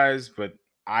you guys, but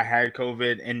I had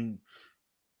COVID, and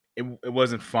it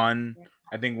wasn't fun.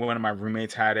 I think one of my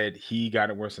roommates had it. He got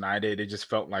it worse than I did. It just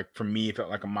felt like, for me, it felt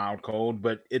like a mild cold,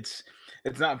 but it's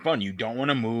not fun. You don't want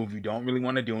to move. You don't really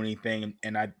want to do anything.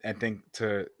 And I think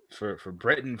for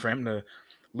Britton, for him to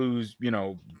lose,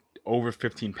 over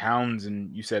 15 pounds,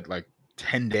 and you said like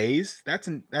 10 days, that's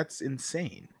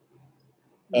insane.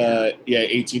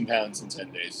 18 pounds in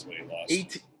 10 days is what he lost.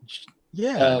 18.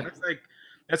 Yeah.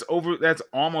 That's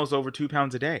almost over 2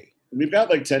 pounds a day. We've got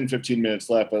like 10, 15 minutes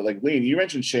left, but like, Lean, you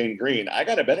mentioned Shane Green. I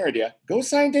got a better idea. Go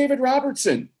sign David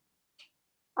Robertson.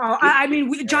 Oh, I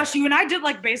mean, Josh, you and I did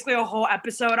like basically a whole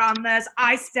episode on this.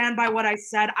 I stand by what I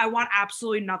said. I want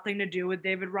absolutely nothing to do with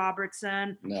David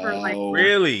Robertson. No. For like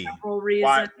really?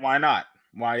 Reasons. Why not?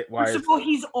 Why? First of all,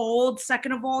 he's old.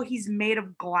 Second of all, he's made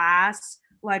of glass.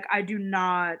 Like, I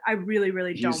really,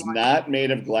 really don't. He's not made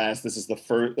of glass. This is the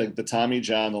first, like the Tommy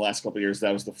John, the last couple of years,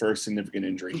 that was the first significant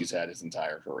injury he's had his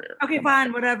entire career. Okay,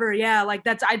 fine, whatever. Yeah, like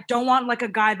I don't want like a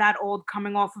guy that old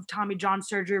coming off of Tommy John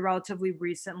surgery relatively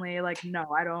recently. Like, no,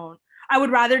 I don't. I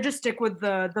would rather just stick with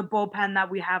the bullpen that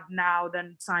we have now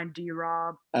than sign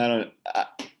D-Rob.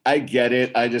 I get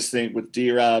it. I just think with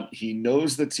D-Rob, he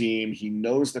knows the team. He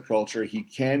knows the culture. He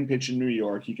can pitch in New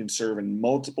York. He can serve in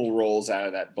multiple roles out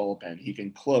of that bullpen. He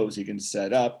can close. He can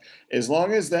set up. As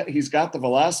long as that he's got the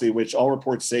velocity, which all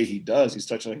reports say he does. He's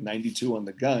touching like 92 on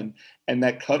the gun, and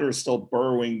that cutter is still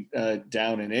burrowing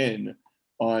down and in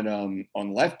on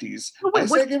lefties. I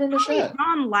say give him a shot.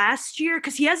 On last year,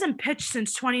 because he hasn't pitched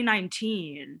since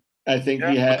 2019. I think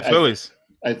he had Phillies.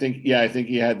 I think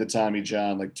he had the Tommy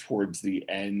John like towards the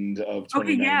end of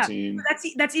 2019. Okay,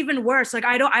 yeah. That's even worse. Like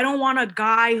I don't want a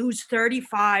guy who's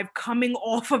 35 coming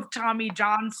off of Tommy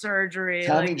John surgery.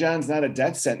 Tommy John's not a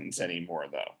death sentence anymore,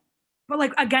 though. But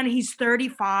like again, he's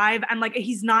 35 and like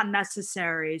he's not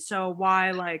necessary. So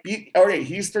why like?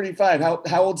 He's 35.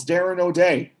 How old's Darren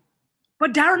O'Day?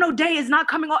 But Darren O'Day is not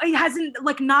coming off. He hasn't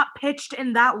like not pitched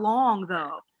in that long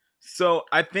though. So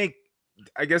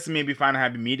I guess it may be fine to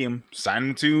have a medium. Sign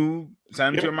him to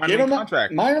a minor league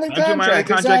contract. Minor league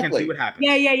contract, exactly. And see what happens.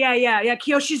 Yeah.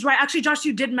 Kiyoshi's right. Actually, Josh,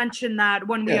 you did mention that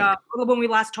when we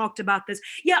last talked about this.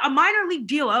 Yeah, a minor league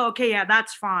deal. Oh, okay, yeah,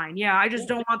 that's fine. Yeah, I just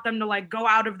don't want them to like go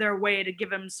out of their way to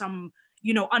give him some,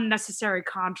 unnecessary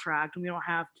contract, and we don't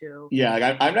have to. Yeah,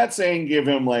 like I'm not saying give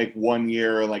him like 1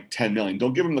 year, like $10 million.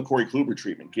 Don't give him the Corey Kluber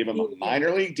treatment. Give him a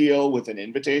minor league deal with an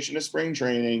invitation to spring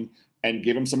training, and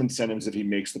give him some incentives if he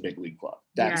makes the big league club.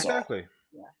 That's all. Exactly.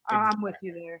 Yeah. I'm with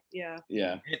you there. Yeah.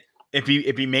 Yeah. If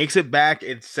he makes it back,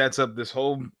 it sets up this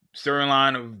whole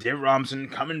storyline of David Robinson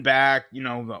coming back.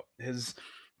 His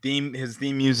theme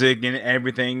music and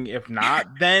everything. If not,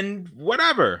 then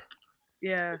whatever.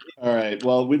 Yeah. All right.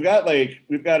 Well, we've got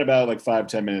about like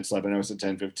 5-10 minutes left. I know it's at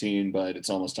 10:15, but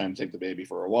it's almost time to take the baby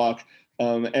for a walk.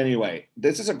 Anyway,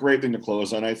 this is a great thing to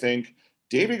close on, I think.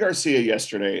 Davy Garcia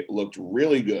yesterday looked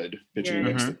really good pitching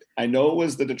against I know it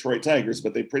was the Detroit Tigers,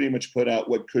 but they pretty much put out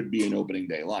what could be an opening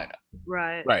day lineup.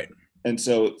 Right. And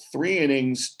so 3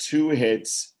 innings, 2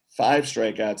 hits, 5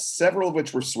 strikeouts, several of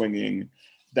which were swinging.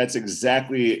 That's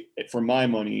exactly, for my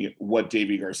money, what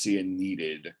Deivi Garcia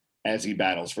needed as he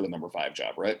battles for the number 5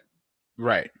 job, right?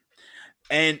 Right.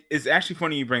 And it's actually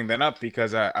funny you bring that up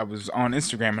because I was on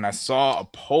Instagram and I saw a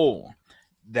poll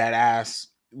that asked,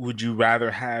 would you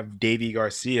rather have Deivi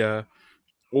Garcia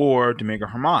or Domingo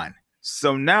Germán?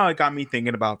 So now it got me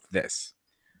thinking about this.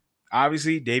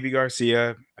 Obviously, Deivi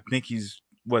Garcia, I think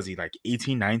was he like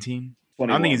 18, 19? 21.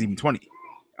 I don't think he's even 20.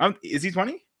 Is he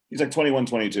 20? He's like 21,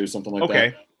 22, something like that.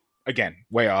 Okay. Again,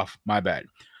 way off. My bad.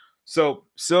 So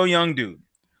young dude.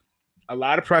 A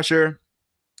lot of pressure,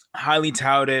 highly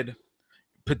touted.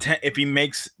 If he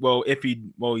makes,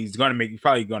 he's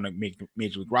probably going to make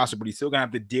Major League roster, but he's still going to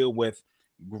have to deal with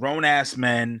grown ass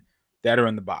men that are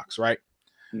in the box, right?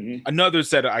 Mm-hmm. Another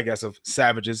set, I guess, of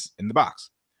savages in the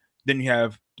box. Then you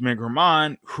have Domingo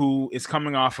Germán, who is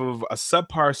coming off of a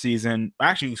subpar season.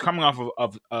 Actually, he's coming off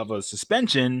of a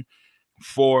suspension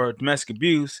for domestic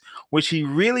abuse, which he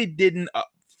really didn't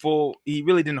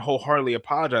wholeheartedly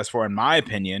apologize for, in my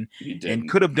opinion, and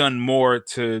could have done more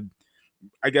to,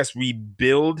 I guess,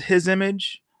 rebuild his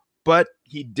image. But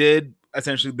he did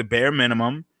essentially the bare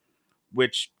minimum,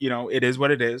 which, it is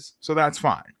what it is. So that's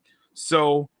fine.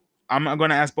 So I'm going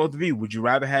to ask both of you, would you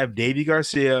rather have Deivi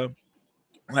Garcia,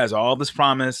 who has all this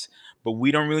promise, but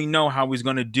we don't really know how he's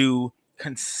going to do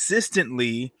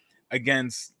consistently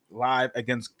against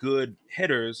good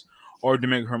hitters, or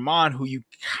Domingo Germán, who you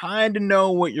kind of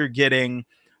know what you're getting,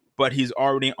 but he's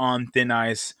already on thin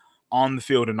ice on the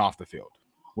field and off the field?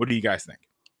 What do you guys think?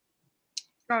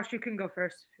 Josh, you can go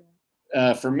first.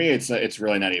 For me, it's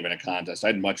really not even a contest.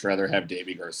 I'd much rather have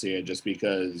Deivi Garcia, just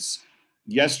because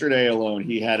yesterday alone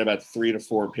he had about 3 to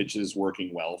 4 pitches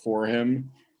working well for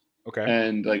him. Okay.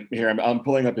 And like here, I'm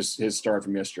pulling up his start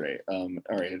from yesterday. All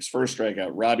right, his first strikeout,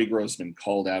 Robbie Grossman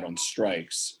called out on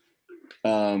strikes,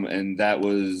 and that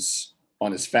was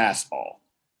on his fastball.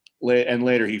 And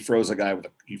later he froze a guy with a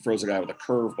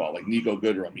curveball, like Nico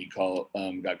Goodrum. He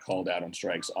got called out on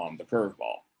strikes on the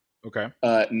curveball. Okay.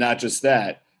 Not just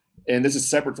that, and this is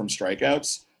separate from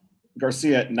strikeouts.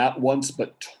 Garcia not once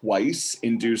but twice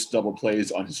induced double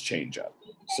plays on his changeup,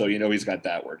 so he's got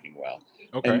that working well.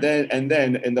 Okay. And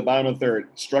then in the bottom of the third,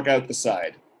 struck out the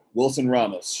side. Wilson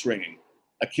Ramos stringing.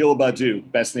 Akil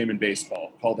Baddoo, best name in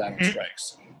baseball, called out on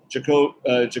strikes.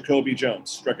 Jacoby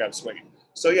Jones struck out swinging.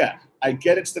 So yeah, I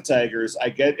get it's the Tigers. I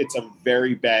get it's a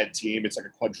very bad team. It's like a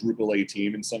quadruple A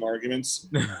team in some arguments.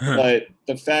 But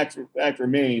the fact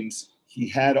remains, he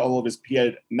had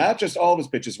not just all of his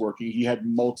pitches working. He had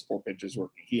multiple pitches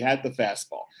working. He had the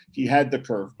fastball. He had the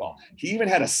curveball. He even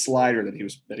had a slider that he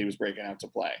was breaking out to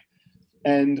play.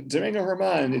 And Domingo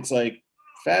Germán, it's like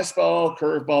fastball,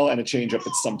 curveball, and a changeup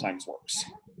that sometimes works.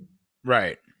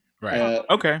 Right.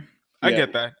 Okay. I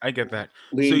get that.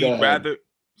 Lee, so you'd rather...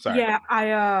 Sorry.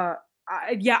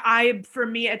 Yeah, for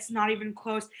me, it's not even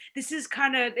close. This is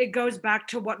it goes back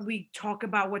to what we talk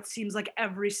about, what seems like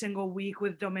every single week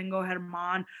with Domingo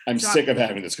Germán. I'm sick of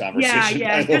having this conversation.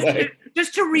 Yeah.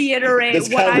 Just to reiterate, this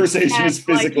conversation is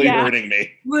physically hurting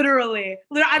me. Literally.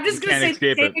 I'm just going to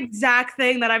say the same exact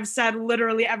thing that I've said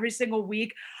literally every single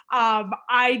week.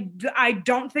 I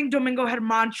don't think Domingo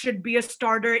Germán should be a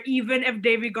starter, even if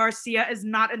Deivi Garcia is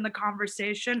not in the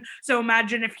conversation. So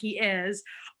imagine if he is.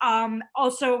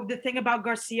 Also, the thing about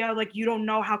Garcia, like, you don't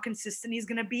know how consistent he's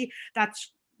going to be.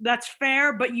 That's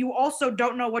fair, but you also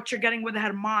don't know what you're getting with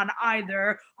Germán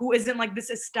either, who isn't like this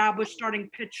established starting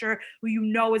pitcher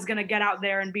who is going to get out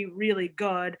there and be really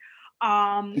good.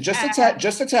 Just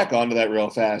to tack onto that real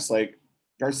fast, like,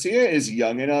 Garcia is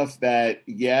young enough that,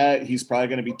 he's probably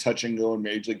going to be touch and go in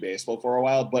Major League Baseball for a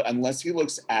while, but unless he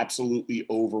looks absolutely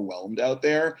overwhelmed out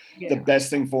there, the best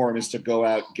thing for him is to go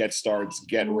out, get starts,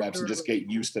 get reps, and just get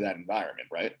used to that environment,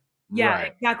 right? Yeah,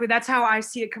 right. Exactly. That's how I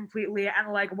see it completely.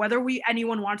 And like, whether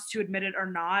anyone wants to admit it or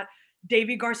not,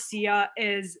 Deivi Garcia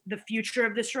is the future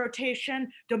of this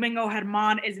rotation. Domingo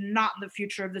Germán is not the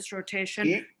future of this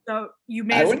rotation.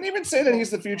 I wouldn't even say that he's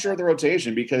the future of the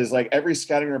rotation, because like every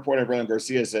scouting report I've read on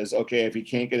Garcia says, okay, if he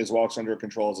can't get his walks under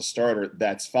control as a starter,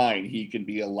 that's fine. He can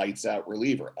be a lights out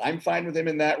reliever. I'm fine with him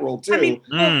in that role too. I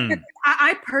mean,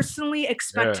 I personally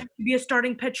expect him to be a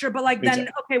starting pitcher, but like then,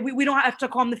 okay, we don't have to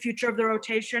call him the future of the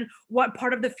rotation. What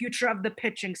part of the future of the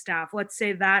pitching staff? Let's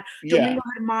say that. Domingo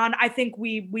Germán, I think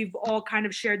we've all kind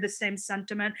of shared the same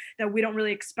sentiment that we don't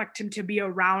really expect him to be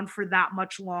around for that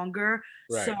much longer.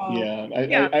 Right.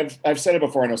 So, I've said it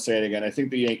before and I'll say it again. I think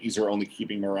the Yankees are only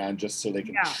keeping him around just so they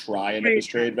can try and make his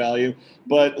trade value.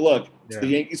 But look, the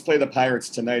Yankees play the Pirates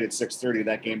tonight at 6:30.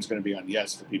 That game's going to be on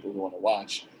Yes for people who want to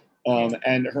watch.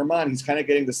 And Germán, he's kind of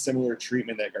getting the similar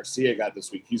treatment that Garcia got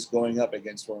this week. He's going up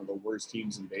against one of the worst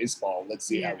teams in baseball. Let's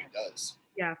see how he does.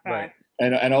 Yeah, Right.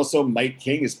 And also Mike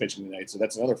King is pitching tonight, so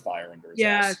that's another fire under his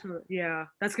ass. Yeah,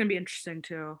 that's gonna be interesting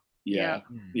too. Yeah.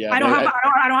 I don't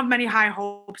have many high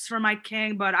hopes for Mike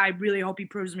King, but I really hope he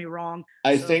proves me wrong.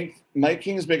 I think Mike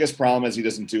King's biggest problem is he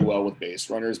doesn't do well with base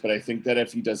runners, but I think that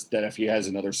if he has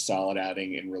another solid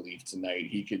outing in relief tonight,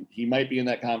 he might be in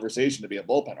that conversation to be a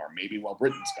bullpen arm, maybe while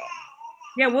Britton's gone.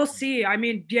 Yeah, we'll see. I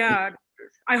mean,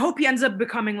 I hope he ends up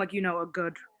becoming like, a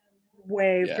good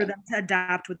way for them to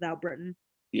adapt without Britton.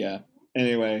 Yeah.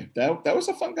 Anyway, that was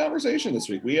a fun conversation this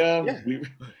week.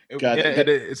 It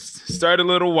started a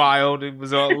little wild. It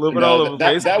was a little bit all over the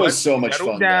place. That was so much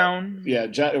fun. Down. Yeah,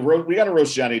 we got to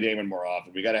roast Johnny Damon more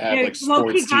often. We got to have like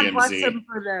sports TMZ. Bless him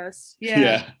for this.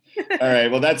 Yeah. All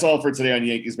right. Well, that's all for today on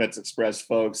Yankees Mets Express,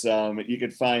 folks. You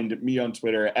can find me on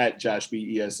Twitter at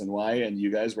JoshBESNY, and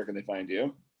you guys, where can they find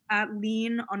you? At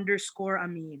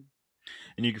lean_Amin.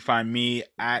 And you can find me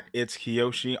at It's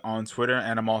Kiyoshi on Twitter,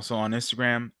 and I'm also on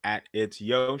Instagram at It's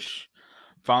Yosh.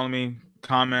 Follow me,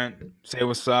 comment, say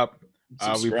what's up.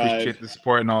 We appreciate the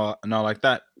support and all like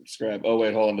that. Subscribe. Oh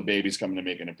wait, hold on. The baby's coming to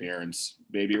make an appearance.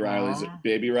 Baby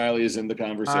Riley is in the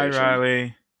conversation. Hi,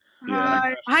 Riley.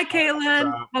 Yeah. Hi,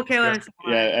 Caitlin. Oh, Caitlin.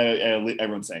 Yeah,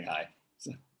 everyone's saying hi.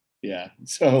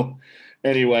 So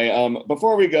anyway,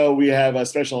 before we go, we have a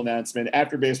special announcement.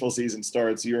 After baseball season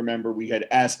starts, you remember we had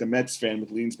Ask a Mets Fan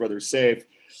with Lean's brother Safe.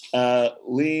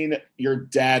 Lean, your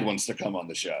dad wants to come on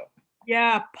the show.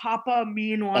 Yeah, Papa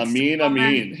Amin wants to come.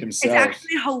 Amin himself. It's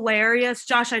actually hilarious.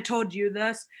 Josh, I told you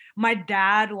this. My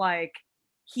dad,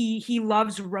 he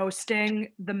loves roasting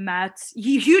the Mets.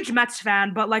 He's a huge Mets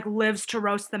fan, but lives to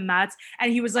roast the Mets. And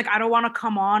he was like, I don't want to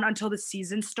come on until the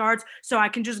season starts so I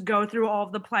can just go through all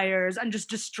of the players and just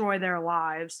destroy their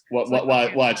lives. Watch,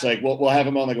 we'll have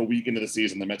him on a week into the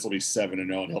season. The Mets will be 7-0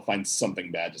 and he'll find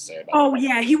something bad to say about it. Oh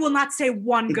yeah, he will not say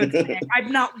one good thing.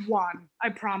 I'm not one. I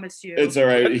promise you. It's all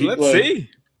right. Let's see.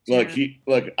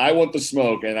 Look, I want the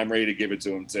smoke, and I'm ready to give it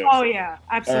to him too. Oh yeah,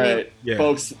 absolutely. All right,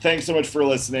 folks, thanks so much for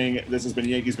listening. This has been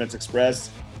Yankees Mets Express.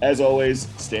 As always,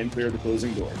 stand clear of the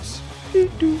closing doors.